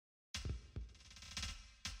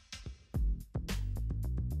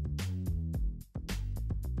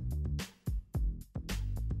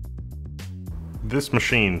This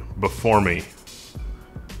machine before me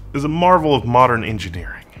is a marvel of modern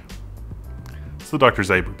engineering. It's the Dr.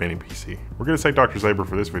 Zaber mini PC. We're gonna say Dr. Zaber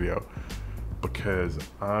for this video because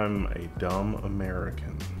I'm a dumb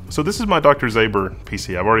American. So this is my Dr. Zaber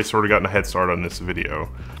PC. I've already sort of gotten a head start on this video.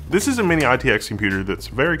 This is a mini ITX computer that's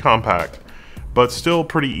very compact, but still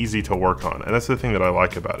pretty easy to work on. And that's the thing that I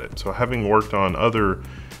like about it. So having worked on other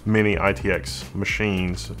mini ITX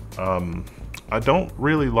machines, I don't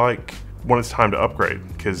really like when it's time to upgrade,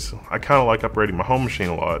 because I kind of like upgrading my home machine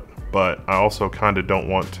a lot, but I also kind of don't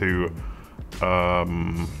want to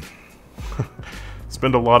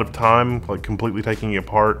spend a lot of time like completely taking it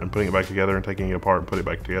apart and putting it back together and taking it apart and putting it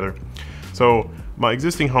back together. So my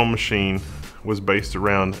existing home machine was based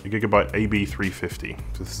around a Gigabyte AB350.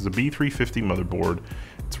 So this is a B350 motherboard.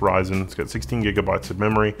 It's Ryzen, it's got 16 gigabytes of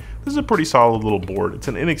memory. This is a pretty solid little board. It's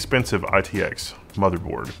an inexpensive ITX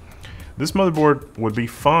motherboard. This motherboard would be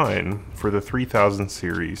fine for the 3000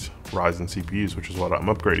 series Ryzen CPUs, which is what I'm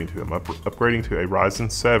upgrading to. I'm upgrading to a Ryzen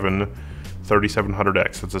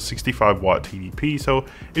 3700X. That's a 65 watt TDP, so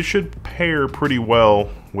it should pair pretty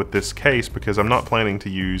well with this case because I'm not planning to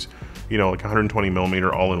use, you know, like 120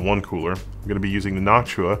 millimeter all-in-one cooler. I'm gonna be using the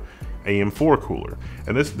Noctua AM4 cooler.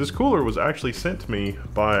 And this cooler was actually sent to me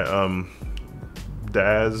by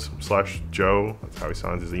Daz/Joe, that's how he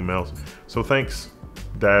signs his emails. So thanks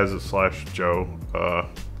Daz/Joe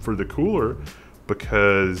for the cooler,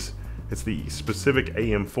 because it's the specific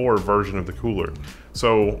AM4 version of the cooler.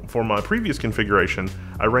 So for my previous configuration,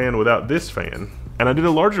 I ran without this fan, and I did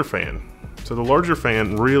a larger fan. So the larger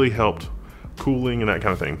fan really helped cooling and that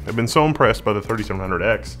kind of thing. I've been so impressed by the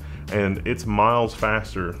 3700X, and it's miles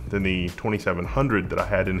faster than the 2700 that I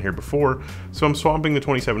had in here before. So I'm swapping the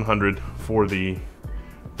 2700 for the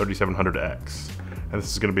 3700X. And this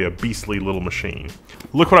is gonna be a beastly little machine.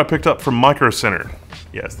 Look what I picked up from Micro Center.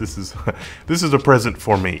 Yes, this is a present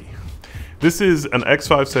for me. This is an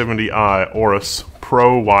X570i Aorus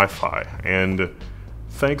Pro Wi-Fi, and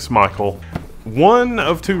thanks, Michael. One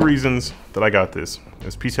of two reasons that I got this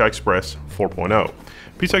is PCI Express 4.0.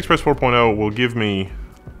 PCI Express 4.0 will give me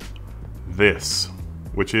this,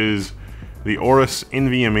 which is the Aorus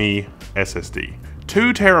NVMe SSD.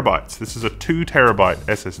 2 terabytes. This is a 2 terabyte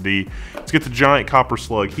SSD. It's got the giant copper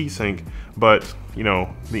slug heatsink, but you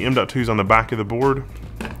know, the M.2's on the back of the board.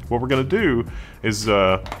 What we're gonna do is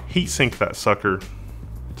heatsink that sucker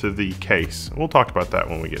to the case. We'll talk about that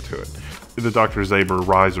when we get to it. The Dr. Zaber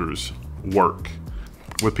risers work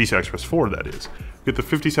with PCI Express 4, that is. Get the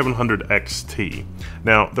 5700 XT.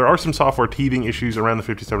 Now, there are some software teething issues around the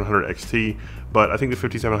 5700 XT, but I think the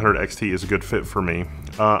 5700 XT is a good fit for me.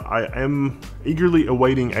 I am eagerly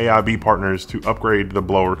awaiting AIB partners to upgrade the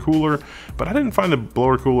blower cooler, but I didn't find the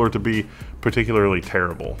blower cooler to be particularly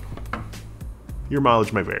terrible. Your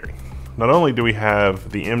mileage may vary. Not only do we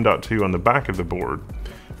have the M.2 on the back of the board,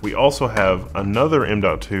 we also have another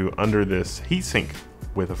M.2 under this heatsink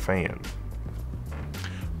with a fan.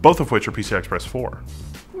 Both of which are PCI Express 4.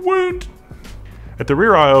 Woot! At the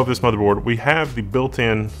rear I/O of this motherboard, we have the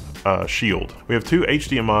built-in shield. We have 2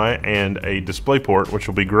 HDMI and a DisplayPort, which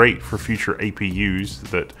will be great for future APUs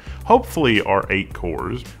that hopefully are 8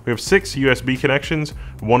 cores. We have 6 USB connections,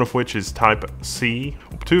 one of which is Type C.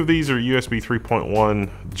 2 of these are USB 3.1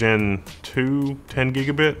 Gen 2 10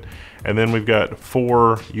 gigabit, and then we've got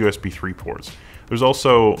 4 USB 3 ports. There's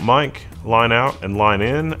also mic, line out, and line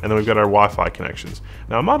in, and then we've got our Wi-Fi connections.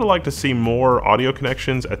 Now, I might have liked to see more audio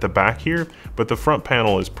connections at the back here, but the front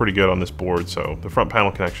panel is pretty good on this board, so the front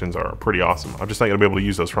panel connections are pretty awesome. I'm just not gonna be able to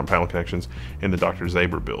use those front panel connections in the Dr.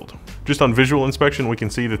 Zaber build. Just on visual inspection, we can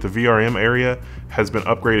see that the VRM area has been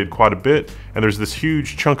upgraded quite a bit, and there's this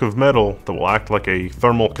huge chunk of metal that will act like a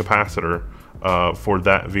thermal capacitor for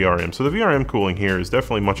that VRM. So the VRM cooling here is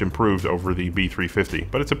definitely much improved over the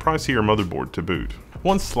B350, but it's a pricier motherboard to boot.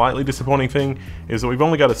 One slightly disappointing thing is that we've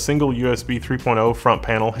only got a single USB 3.0 front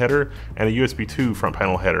panel header and a USB 2 front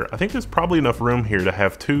panel header. I think there's probably enough room here to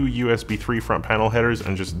have 2 USB 3 front panel headers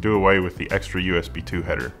and just do away with the extra USB 2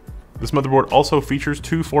 header. This motherboard also features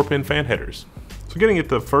 2 4-pin fan headers. So getting it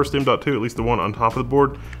the first M.2, at least the one on top of the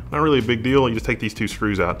board, not really a big deal. You just take these 2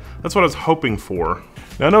 screws out. That's what I was hoping for.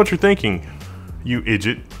 Now I know what you're thinking, you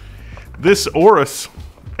idiot. This Aorus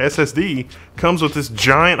SSD comes with this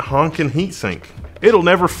giant honking heatsink. It'll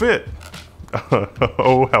never fit.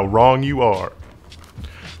 Oh, how wrong you are.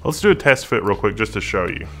 Let's do a test fit real quick just to show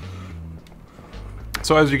you.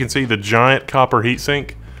 So as you can see, the giant copper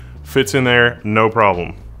heatsink fits in there, no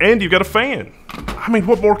problem. And you've got a fan. I mean,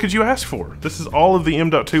 what more could you ask for? This is all of the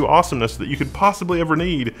M.2 awesomeness that you could possibly ever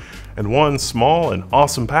need in one small and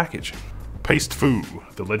awesome package. Paste foo,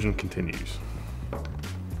 the legend continues.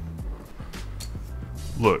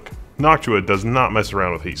 look, Noctua does not mess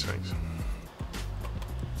around with heat sinks.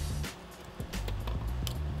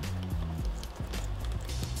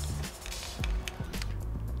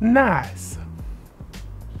 Nice.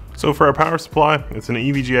 So for our power supply, it's an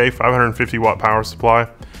EVGA 550 watt power supply.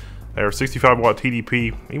 They're 65 watt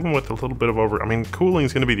TDP, even with a little bit of I mean, cooling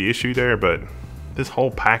is going to be the issue there, but this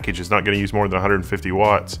whole package is not going to use more than 150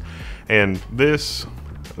 watts. And this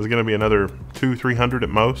is going to be another 200-300 at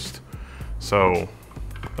most. So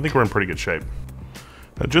I think we're in pretty good shape.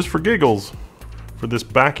 Now, just for giggles, for this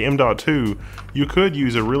back M.2, you could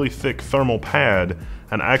use a really thick thermal pad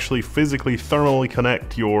and actually physically thermally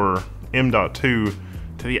connect your M.2 to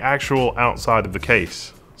the actual outside of the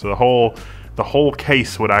case. So the whole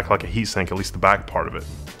case would act like a heatsink, at least the back part of it.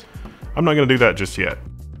 I'm not going to do that just yet.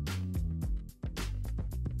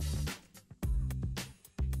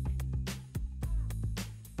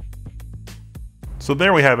 So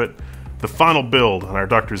there we have it, the final build on our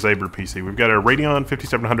Dr. Zaber PC. We've got our Radeon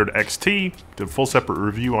 3700 XT, did a full separate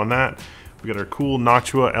review on that. We've got our cool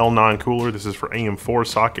Noctua L9 cooler. This is for AM4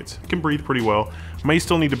 sockets. It can breathe pretty well. May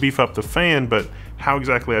still need to beef up the fan, but how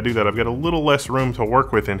exactly I do that? I've got a little less room to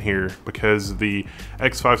work with in here because the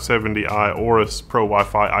X570 Aorus Pro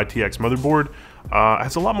Wi-Fi ITX motherboard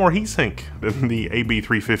has a lot more heatsink than the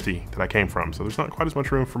AB350 that I came from. So there's not quite as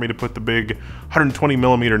much room for me to put the big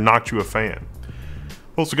 120mm Noctua fan.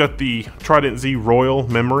 Also got the Trident Z Royal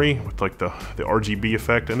memory with like the RGB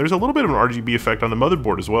effect, and there's a little bit of an RGB effect on the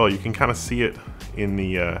motherboard as well. You can kind of see it in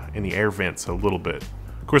the air vents a little bit.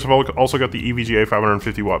 Of course, I've also got the EVGA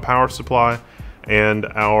 550 watt power supply and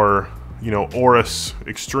our Aorus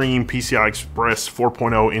Extreme PCI Express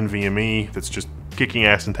 4.0 NVMe that's just kicking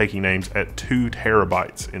ass and taking names at 2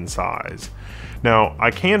 terabytes in size. Now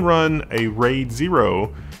I can run a RAID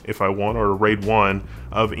 0 if I want, or a RAID 1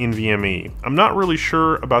 of NVMe. I'm not really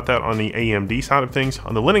sure about that on the AMD side of things.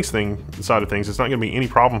 On the Linux side of things, it's not going to be any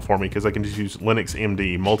problem for me because I can just use Linux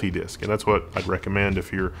MD multi-disk, and that's what I'd recommend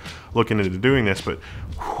if you're looking into doing this. But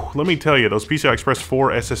let me tell you, those PCI Express 4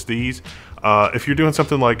 SSDs, if you're doing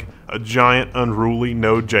something like a giant unruly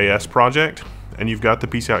Node.js project, and you've got the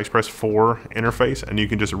PCI Express 4 interface, and you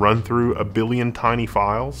can just run through a billion tiny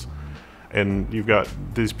files, and you've got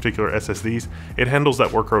these particular SSDs, it handles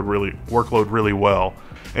that workload really well.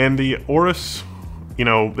 And the Aorus, the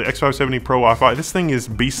X570 Pro Wi-Fi, this thing is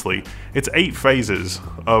beastly. It's 8 phases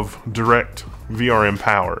of direct VRM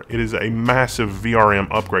power. It is a massive VRM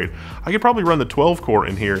upgrade. I could probably run the 12 core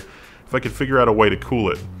in here if I could figure out a way to cool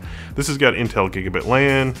it. This has got Intel Gigabit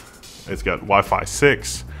LAN, it's got Wi-Fi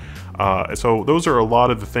 6, so those are a lot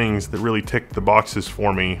of the things that really tick the boxes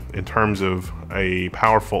for me in terms of a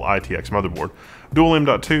powerful ITX motherboard. Dual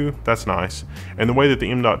M.2, that's nice. And the way that the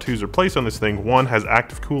M.2s are placed on this thing, one has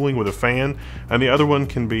active cooling with a fan, and the other one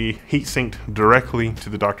can be heat sinked directly to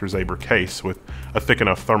the Dr. Zaber case with a thick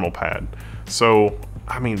enough thermal pad. So,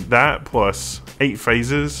 I mean, that plus 8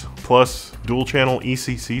 phases, plus dual channel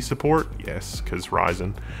ECC support, yes, because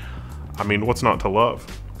Ryzen. I mean, what's not to love?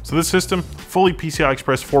 So this system, fully PCI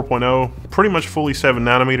Express 4.0, pretty much fully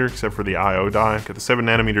 7nm except for the I/O die. Got the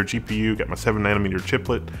 7nm GPU, got my 7nm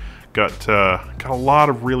chiplet, got a lot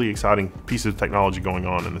of really exciting pieces of technology going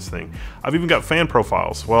on in this thing. I've even got fan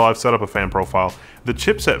profiles. Well, I've set up a fan profile. The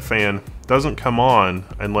chipset fan doesn't come on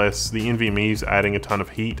unless the NVMe is adding a ton of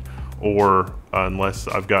heat, or unless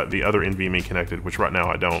I've got the other NVMe connected, which right now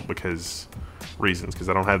I don't because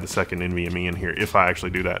I don't have the second NVMe in here if I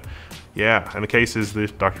actually do that. Yeah, and the case is the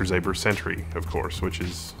Dr. Zaber Sentry, of course, which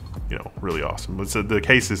is, really awesome. The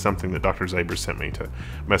case is something that Dr. Zaber sent me to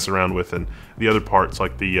mess around with, and the other parts,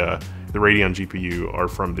 like the Radeon GPU, are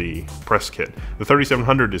from the press kit. The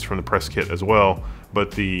 3700 is from the press kit as well,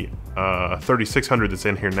 but the 3600 that's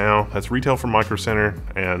in here now, that's retail from Micro Center,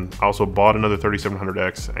 and I also bought another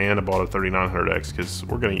 3700X, and I bought a 3900X because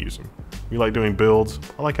we're going to use them. We like doing builds.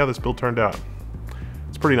 I like how this build turned out.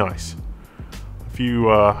 It's pretty nice. If you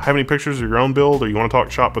have any pictures of your own build, or you want to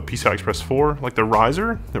talk shop with PCI Express 4, like the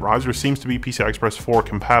Riser seems to be PCI Express 4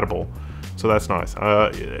 compatible, so that's nice.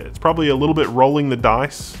 It's probably a little bit rolling the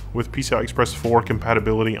dice with PCI Express 4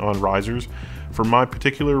 compatibility on risers. For my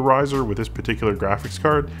particular riser with this particular graphics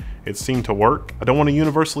card, it seemed to work. I don't want to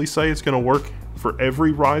universally say it's going to work for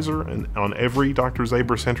every riser and on every Dr.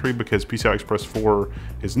 Zaber Sentry because PCI Express 4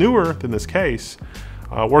 is newer than this case.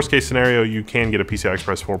 Worst case scenario, you can get a PCI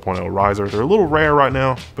Express 4.0 riser. They're a little rare right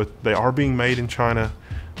now, but they are being made in China.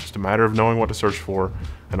 Just a matter of knowing what to search for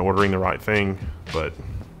and ordering the right thing, but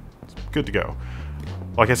it's good to go.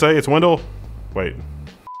 Like I say, it's Wendell. Wait.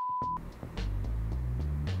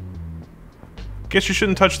 Guess you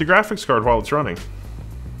shouldn't touch the graphics card while it's running.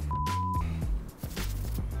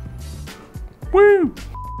 Woo!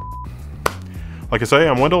 Like I say,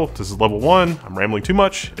 I'm Wendell. This is level 1. I'm rambling too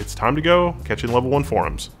much. It's time to go. Catch you in level 1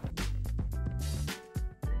 forums.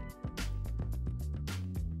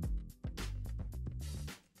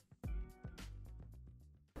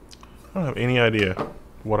 I don't have any idea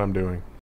what I'm doing.